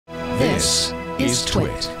This is TWiT.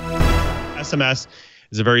 SMS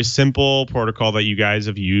is a very simple protocol that you guys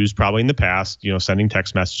have used probably in the past, sending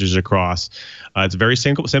text messages across. It's a very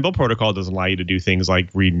simple protocol. It doesn't allow you to do things like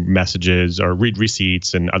read messages or read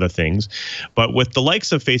receipts and other things. But with the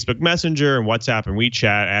likes of Facebook Messenger and WhatsApp and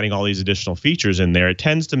WeChat, adding all these additional features in there, it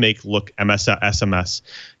tends to make SMS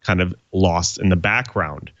kind of lost in the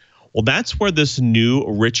background. Well, that's where this new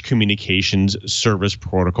rich communications service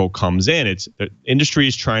protocol comes in. The industry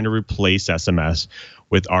is trying to replace SMS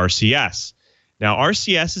with RCS. Now,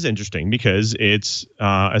 RCS is interesting because it's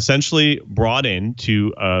essentially brought in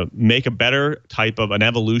to make a better type of an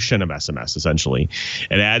evolution of SMS, essentially.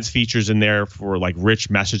 It adds features in there for like rich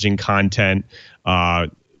messaging content,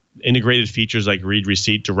 integrated features like read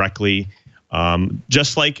receipt directly,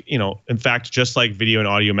 just like, in fact, just like video and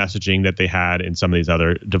audio messaging that they had in some of these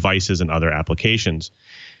other devices and other applications.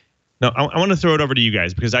 Now, I want to throw it over to you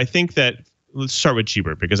guys because I think that, let's start with Chee,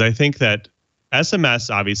 because I think that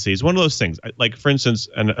SMS obviously is one of those things. Like, for instance,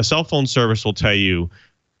 a cell phone service will tell you,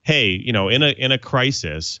 hey, in a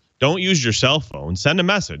crisis, don't use your cell phone. Send a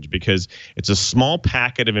message because it's a small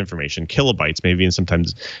packet of information, kilobytes, maybe, and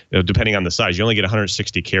sometimes, depending on the size, you only get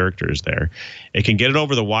 160 characters there. It can get it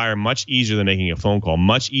over the wire much easier than making a phone call,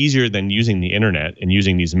 much easier than using the internet and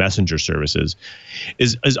using these messenger services.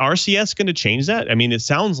 Is RCS going to change that? I mean, it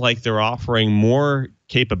sounds like they're offering more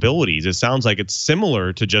capabilities. It sounds like it's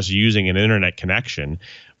similar to just using an internet connection,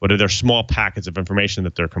 but they're small packets of information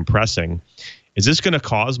that they're compressing. Is this going to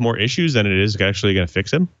cause more issues than it is actually going to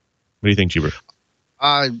fix them? What do you think, Chee?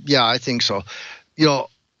 Yeah, I think so.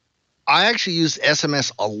 I actually use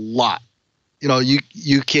SMS a lot.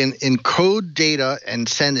 You can encode data and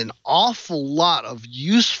send an awful lot of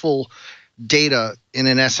useful data in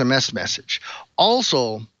an SMS message.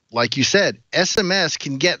 Also, like you said, SMS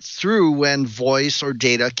can get through when voice or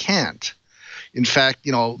data can't. In fact,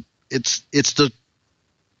 it's the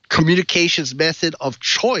communications method of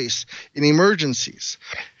choice in emergencies.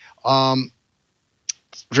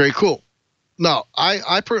 Very cool. No,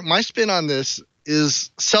 my spin on this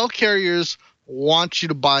is cell carriers want you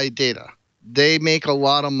to buy data. They make a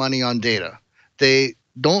lot of money on data. They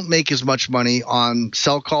don't make as much money on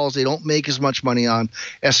cell calls. They don't make as much money on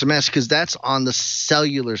SMS because that's on the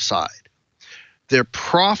cellular side. Their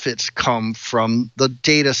profits come from the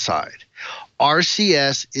data side.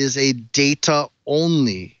 RCS is a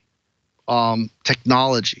data-only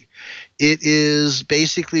technology. It is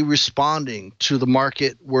basically responding to the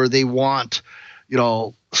market where they want,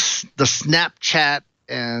 the Snapchat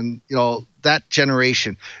and, that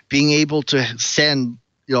generation being able to send,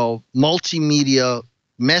 multimedia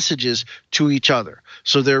messages to each other.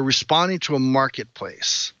 So they're responding to a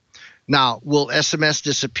marketplace. Now, will SMS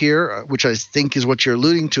disappear, which I think is what you're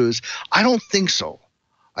alluding to? I don't think so.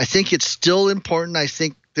 I think it's still important. I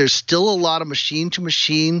think there's still a lot of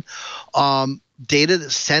machine-to-machine data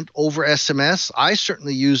that's sent over SMS. I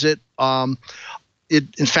certainly use it.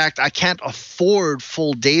 In fact, I can't afford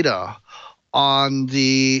full data on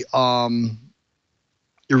the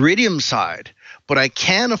Iridium side, but I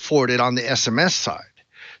can afford it on the SMS side.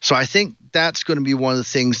 So I think that's going to be one of the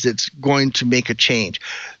things that's going to make a change.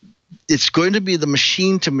 It's going to be the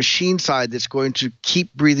machine-to-machine side that's going to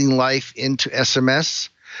keep breathing life into SMS,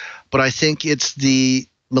 but I think it's the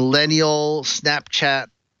millennial Snapchat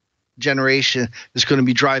generation is going to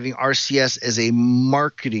be driving RCS as a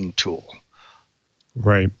marketing tool.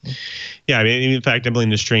 Right. Yeah. I mean, in fact,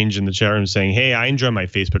 Emily Strange in the chat room saying, "Hey, I enjoy my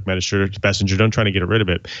Facebook Messenger. Don't try to get rid of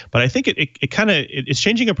it." But I think it's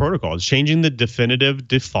changing a protocol. It's changing the definitive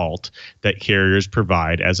default that carriers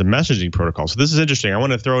provide as a messaging protocol. So this is interesting. I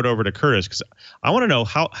want to throw it over to Curtis because I want to know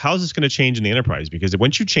how is this going to change in the enterprise? Because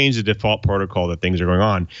once you change the default protocol that things are going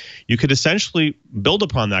on, you could essentially build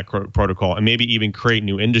upon that protocol and maybe even create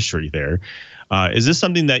new industry there. Is this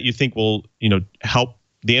something that you think will, help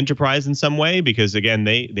the enterprise in some way? Because again,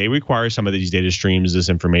 they require some of these data streams, this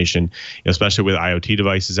information, especially with IoT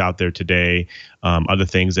devices out there today, other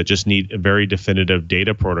things that just need a very definitive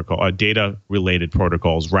data protocol, data related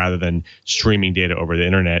protocols rather than streaming data over the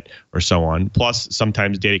internet or so on. Plus,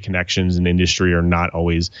 sometimes data connections in industry are not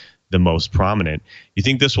always the most prominent. You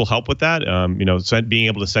think this will help with that? Being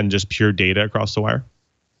able to send just pure data across the wire?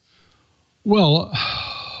 Well,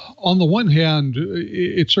 on the one hand,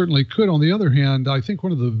 it certainly could. On the other hand, I think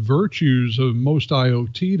one of the virtues of most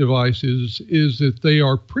IoT devices is that they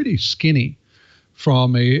are pretty skinny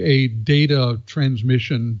from a data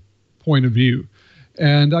transmission point of view.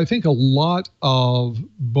 And I think a lot of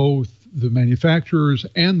both the manufacturers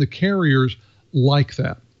and the carriers like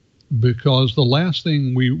that, because the last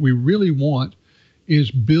thing we really want is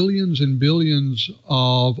billions and billions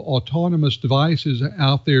of autonomous devices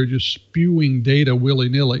out there just spewing data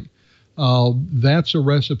willy-nilly. That's a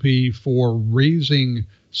recipe for raising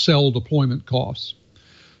cell deployment costs.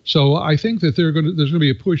 So I think that there's going to be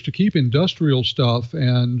a push to keep industrial stuff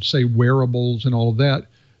and, say, wearables and all of that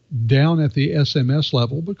down at the SMS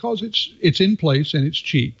level because it's in place and it's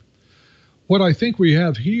cheap. What I think we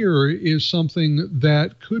have here is something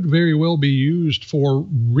that could very well be used for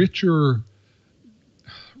richer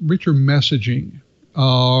messaging,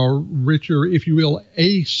 richer, if you will,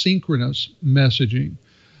 asynchronous messaging.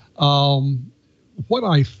 What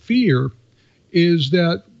I fear is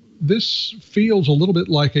that this feels a little bit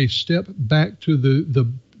like a step back to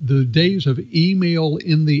the days of email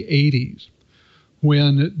in the 80s,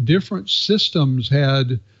 when different systems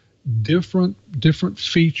had different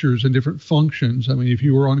features and different functions. I mean, if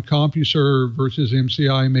you were on CompuServe versus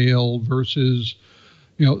MCI Mail versus,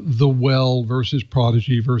 the Well versus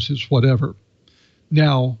Prodigy versus whatever.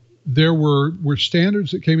 Now, there were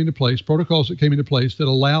standards that came into place, protocols that came into place that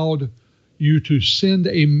allowed you to send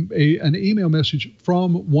an email message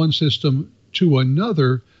from one system to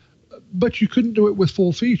another, but you couldn't do it with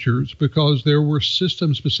full features because there were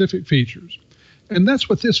system-specific features. And that's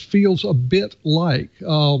what this feels a bit like,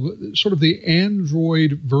 sort of the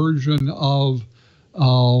Android version of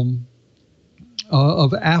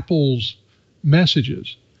Apple's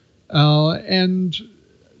messages. And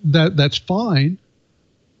that's fine,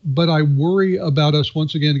 but I worry about us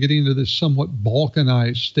once again getting into this somewhat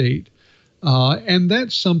balkanized state. And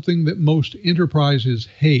that's something that most enterprises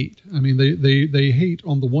hate. I mean, they hate,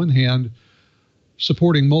 on the one hand,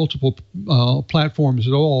 supporting multiple platforms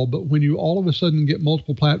at all, but when you all of a sudden get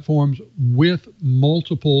multiple platforms with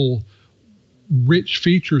multiple rich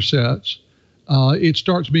feature sets, it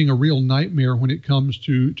starts being a real nightmare when it comes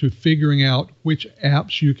to figuring out which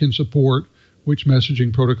apps you can support, which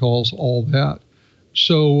messaging protocols, all that.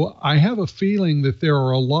 So I have a feeling that there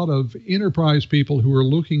are a lot of enterprise people who are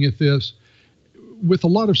looking at this with a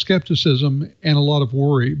lot of skepticism and a lot of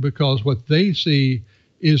worry, because what they see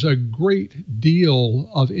is a great deal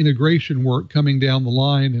of integration work coming down the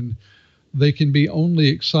line, and they can be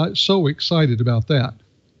only so excited about that.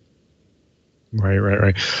 Right.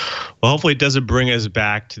 Well, hopefully it doesn't bring us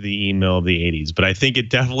back to the email of the 80s, but I think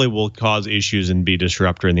it definitely will cause issues and be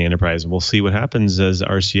disruptor in the enterprise, and we'll see what happens as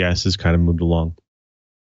RCS has kind of moved along.